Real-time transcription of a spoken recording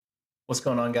What's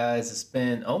going on, guys? It's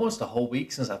been almost a whole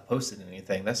week since I've posted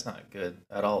anything. That's not good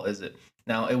at all, is it?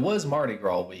 Now, it was Mardi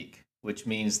Gras week, which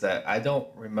means that I don't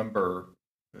remember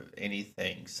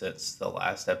anything since the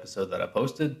last episode that I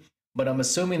posted, but I'm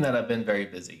assuming that I've been very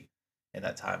busy in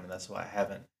that time, and that's why I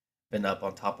haven't been up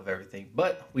on top of everything.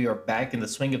 But we are back in the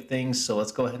swing of things, so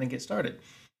let's go ahead and get started.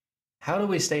 How do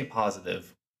we stay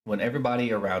positive when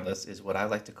everybody around us is what I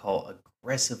like to call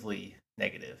aggressively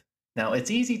negative? Now,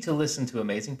 it's easy to listen to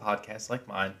amazing podcasts like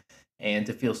mine and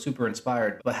to feel super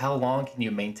inspired, but how long can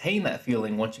you maintain that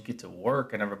feeling once you get to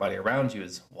work and everybody around you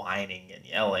is whining and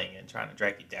yelling and trying to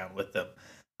drag you down with them?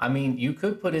 I mean, you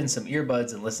could put in some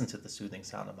earbuds and listen to the soothing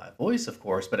sound of my voice, of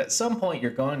course, but at some point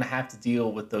you're going to have to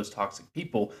deal with those toxic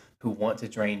people who want to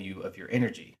drain you of your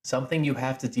energy. Something you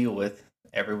have to deal with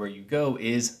everywhere you go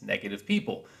is negative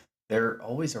people. They're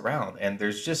always around and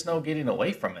there's just no getting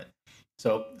away from it.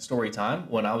 So, story time,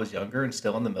 when I was younger and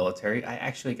still in the military, I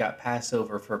actually got passed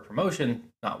over for a promotion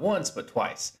not once, but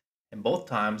twice. And both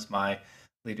times, my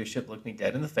leadership looked me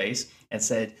dead in the face and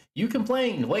said, "You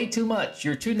complain way too much.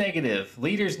 You're too negative.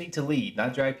 Leaders need to lead,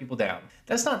 not drag people down."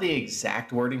 That's not the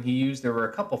exact wording he used. There were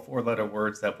a couple four-letter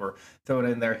words that were thrown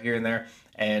in there here and there,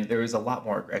 and there was a lot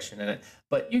more aggression in it.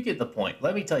 But you get the point.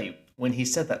 Let me tell you, when he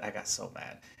said that, I got so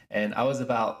mad. And I was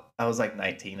like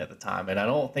 19 at the time, and I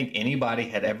don't think anybody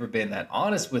had ever been that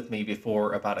honest with me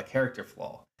before about a character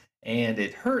flaw. And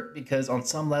it hurt because on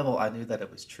some level I knew that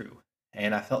it was true.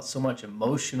 And I felt so much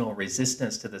emotional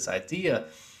resistance to this idea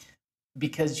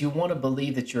because you want to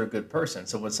believe that you're a good person.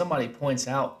 So when somebody points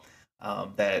out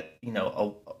that,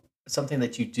 something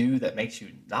that you do that makes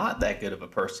you not that good of a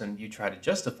person, you try to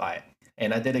justify it.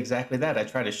 And I did exactly that. I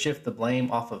tried to shift the blame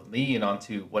off of me and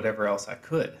onto whatever else I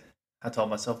could. I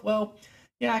told myself, well,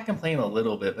 yeah, I complain a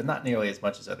little bit, but not nearly as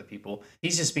much as other people.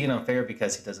 He's just being unfair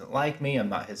because he doesn't like me. I'm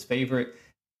not his favorite.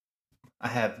 I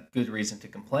have good reason to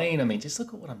complain. I mean, just look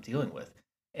at what I'm dealing with.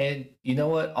 And you know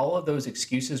what? All of those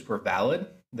excuses were valid.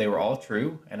 They were all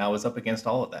true. And I was up against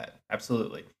all of that.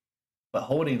 Absolutely. But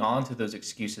holding on to those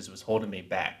excuses was holding me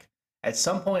back. At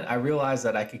some point, I realized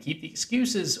that I could keep the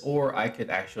excuses or I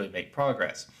could actually make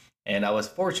progress. And I was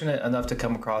fortunate enough to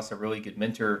come across a really good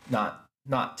mentor not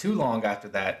too long after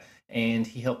that, and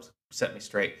he helped set me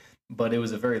straight. But it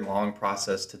was a very long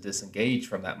process to disengage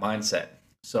from that mindset.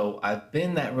 So I've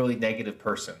been that really negative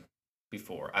person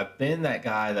before. I've been that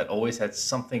guy that always had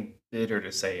something bitter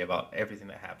to say about everything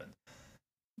that happened.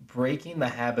 Breaking the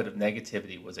habit of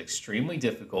negativity was extremely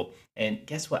difficult. And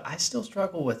guess what? I still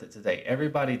struggle with it today.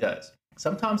 Everybody does.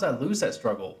 Sometimes I lose that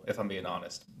struggle, if I'm being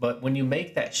honest. But when you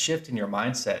make that shift in your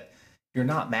mindset, you're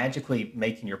not magically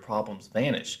making your problems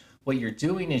vanish. What you're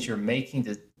doing is you're making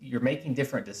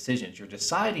different decisions. You're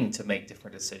deciding to make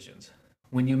different decisions.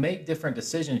 When you make different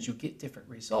decisions, you get different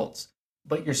results.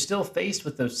 But you're still faced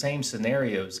with those same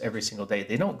scenarios every single day.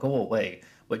 They don't go away.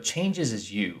 What changes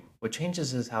is you. What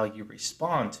changes is how you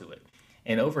respond to it.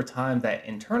 And over time, that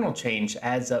internal change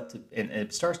adds up to, and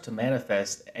it starts to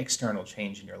manifest external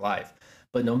change in your life.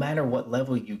 But no matter what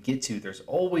level you get to, there's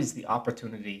always the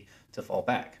opportunity to fall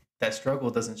back. That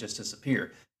struggle doesn't just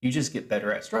disappear. You just get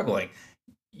better at struggling.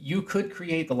 You could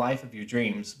create the life of your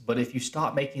dreams, but if you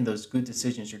stop making those good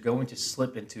decisions, you're going to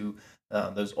slip into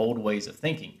those old ways of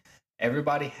thinking.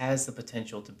 Everybody has the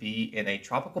potential to be in a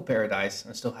tropical paradise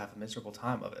and still have a miserable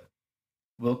time of it.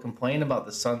 We'll complain about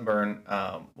the sunburn.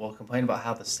 We'll complain about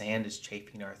how the sand is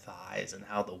chafing our thighs and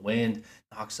how the wind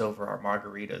knocks over our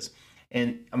margaritas.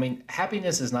 And I mean,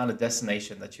 happiness is not a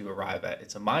destination that you arrive at,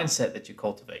 it's a mindset that you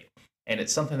cultivate. And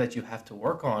it's something that you have to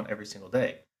work on every single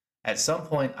day. At some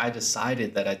point, I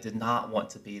decided that I did not want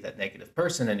to be that negative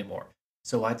person anymore.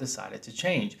 So I decided to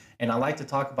change. And I like to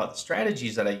talk about the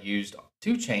strategies that I used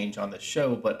to change on the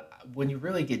show. But when you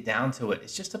really get down to it,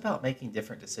 it's just about making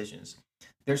different decisions.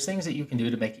 There's things that you can do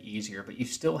to make it easier, but you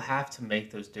still have to make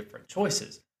those different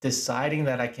choices. Deciding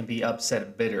that I can be upset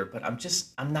and bitter, but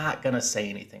I'm not going to say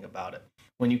anything about it.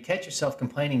 When you catch yourself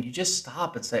complaining, you just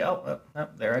stop and say, oh,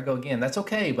 there I go again. That's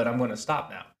okay, but I'm going to stop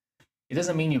now. It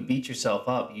doesn't mean you beat yourself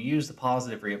up. You use the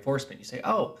positive reinforcement. You say,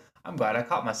 oh, I'm glad I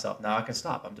caught myself. Now I can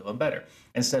stop. I'm doing better.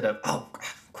 Instead of, oh,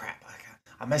 crap,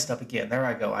 I messed up again. There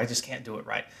I go. I just can't do it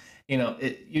right.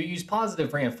 You use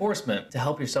positive reinforcement to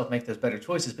help yourself make those better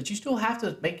choices, but you still have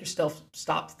to make yourself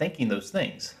stop thinking those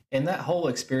things. And that whole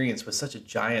experience was such a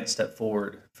giant step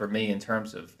forward for me in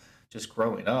terms of just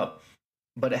growing up.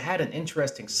 But it had an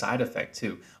interesting side effect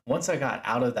too. Once I got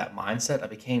out of that mindset, I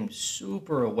became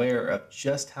super aware of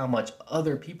just how much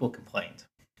other people complained.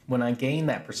 When I gained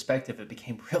that perspective, it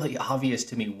became really obvious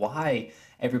to me why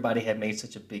everybody had made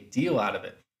such a big deal out of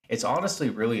it. It's honestly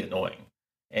really annoying.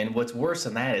 And what's worse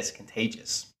than that is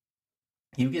contagious.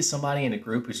 You get somebody in a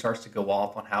group who starts to go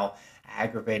off on how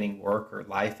aggravating work or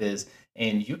life is,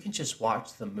 and you can just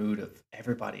watch the mood of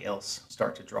everybody else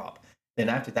start to drop. Then,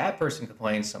 after that person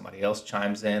complains, somebody else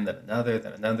chimes in, then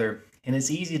another, and it's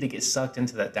easy to get sucked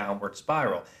into that downward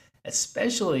spiral,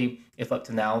 especially if up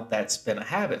to now that's been a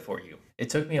habit for you. It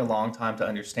took me a long time to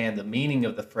understand the meaning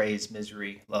of the phrase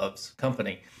misery loves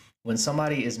company. When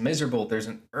somebody is miserable, there's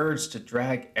an urge to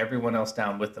drag everyone else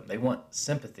down with them. They want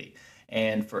sympathy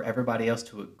and for everybody else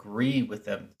to agree with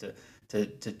them,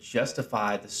 to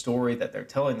justify the story that they're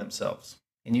telling themselves.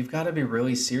 And you've got to be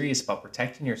really serious about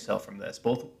protecting yourself from this,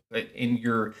 both in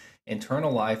your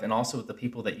internal life and also with the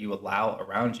people that you allow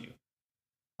around you.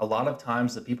 A lot of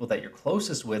times, the people that you're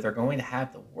closest with are going to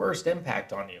have the worst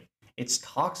impact on you. It's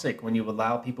toxic when you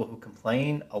allow people who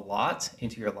complain a lot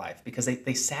into your life because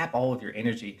they sap all of your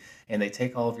energy and they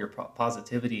take all of your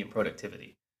positivity and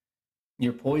productivity.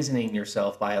 You're poisoning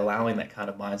yourself by allowing that kind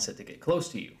of mindset to get close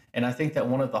to you. And I think that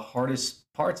one of the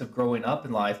hardest parts of growing up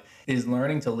in life is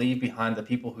learning to leave behind the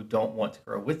people who don't want to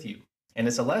grow with you. And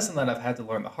it's a lesson that I've had to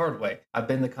learn the hard way. I've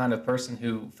been the kind of person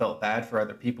who felt bad for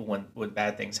other people when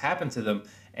bad things happened to them.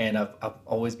 And I've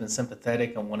always been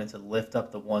sympathetic and wanted to lift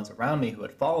up the ones around me who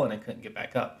had fallen and couldn't get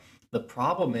back up. The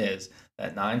problem is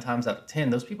that 9 times out of 10,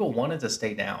 those people wanted to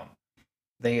stay down.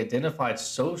 They identified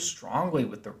so strongly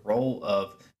with the role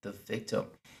of the victim.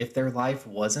 If their life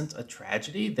wasn't a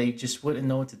tragedy, they just wouldn't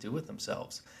know what to do with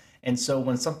themselves. And so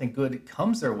when something good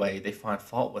comes their way, they find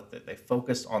fault with it. They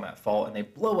focus on that fault and they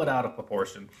blow it out of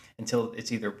proportion until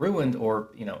it's either ruined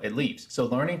or, it leaves. So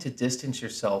learning to distance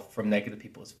yourself from negative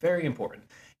people is very important.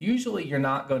 Usually you're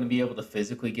not going to be able to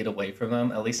physically get away from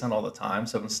them, at least not all the time.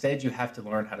 So instead you have to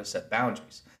learn how to set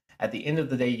boundaries. At the end of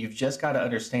the day, you've just got to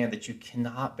understand that you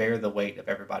cannot bear the weight of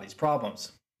everybody's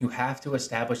problems. You have to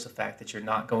establish the fact that you're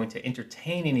not going to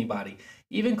entertain anybody,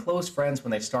 even close friends,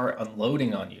 when they start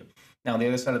unloading on you. Now, the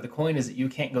other side of the coin is that you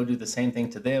can't go do the same thing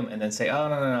to them and then say, oh,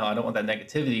 no, no, no, I don't want that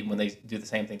negativity when they do the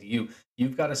same thing to you.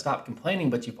 You've got to stop complaining,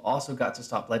 but you've also got to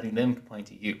stop letting them complain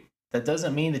to you. That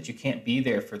doesn't mean that you can't be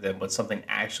there for them when something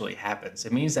actually happens.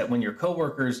 It means that when your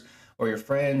coworkers or your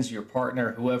friends, your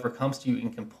partner, whoever comes to you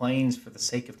and complains for the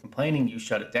sake of complaining, you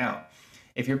shut it down.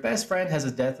 If your best friend has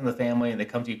a death in the family and they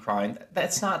come to you crying,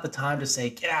 that's not the time to say,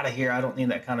 get out of here. I don't need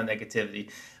that kind of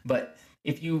negativity. But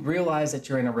if you realize that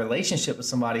you're in a relationship with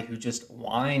somebody who just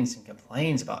whines and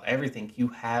complains about everything, you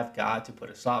have got to put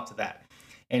a stop to that.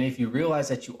 And if you realize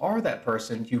that you are that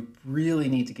person, you really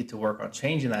need to get to work on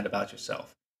changing that about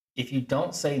yourself. If you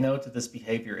don't say no to this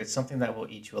behavior, it's something that will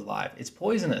eat you alive. It's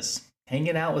poisonous.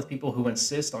 Hanging out with people who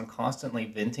insist on constantly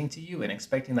venting to you and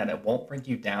expecting that it won't bring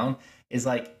you down is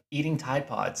like eating Tide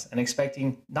Pods and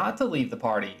expecting not to leave the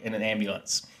party in an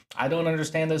ambulance. I don't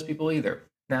understand those people either.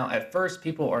 Now, at first,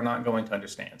 people are not going to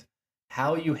understand.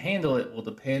 How you handle it will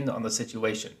depend on the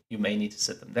situation. You may need to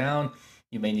sit them down.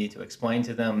 You may need to explain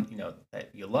to them, that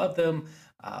you love them,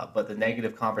 but the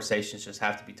negative conversations just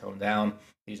have to be toned down.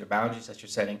 These are boundaries that you're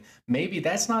setting. Maybe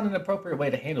that's not an appropriate way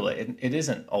to handle it. It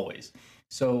isn't always.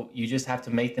 So you just have to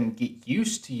make them get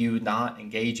used to you not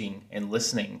engaging and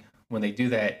listening when they do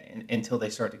that until they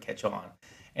start to catch on.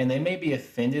 And they may be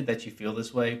offended that you feel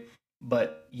this way,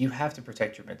 but you have to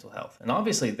protect your mental health. And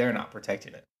obviously, they're not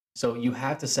protecting it. So you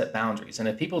have to set boundaries. And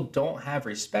if people don't have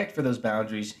respect for those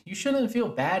boundaries, you shouldn't feel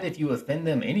bad if you offend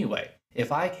them anyway.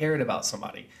 If I cared about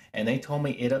somebody and they told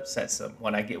me it upsets them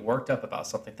when I get worked up about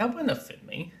something, that wouldn't offend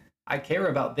me. I care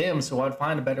about them, so I'd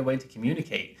find a better way to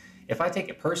communicate. If I take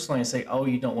it personally and say, "Oh,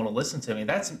 you don't want to listen to me,"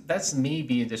 that's me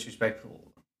being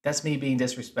disrespectful. That's me being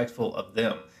disrespectful of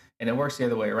them. And it works the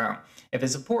other way around. If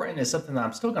it's important, it's something that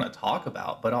I'm still going to talk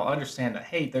about, but I'll understand that,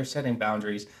 hey, they're setting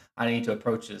boundaries. I need to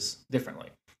approach this differently.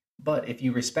 But if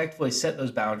you respectfully set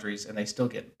those boundaries and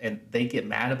they get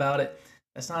mad about it,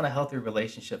 that's not a healthy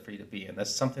relationship for you to be in.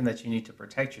 That's something that you need to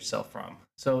protect yourself from.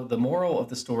 So the moral of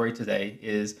the story today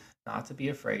is not to be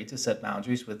afraid to set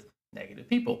boundaries with negative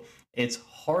people. It's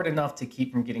hard enough to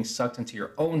keep from getting sucked into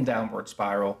your own downward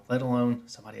spiral, let alone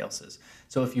somebody else's.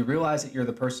 So if you realize that you're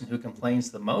the person who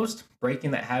complains the most,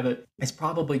 breaking that habit is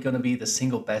probably going to be the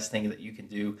single best thing that you can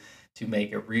do to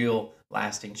make a real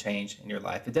lasting change in your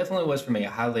life. It definitely was for me. I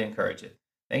highly encourage it.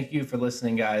 Thank you for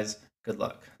listening, guys. Good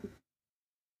luck.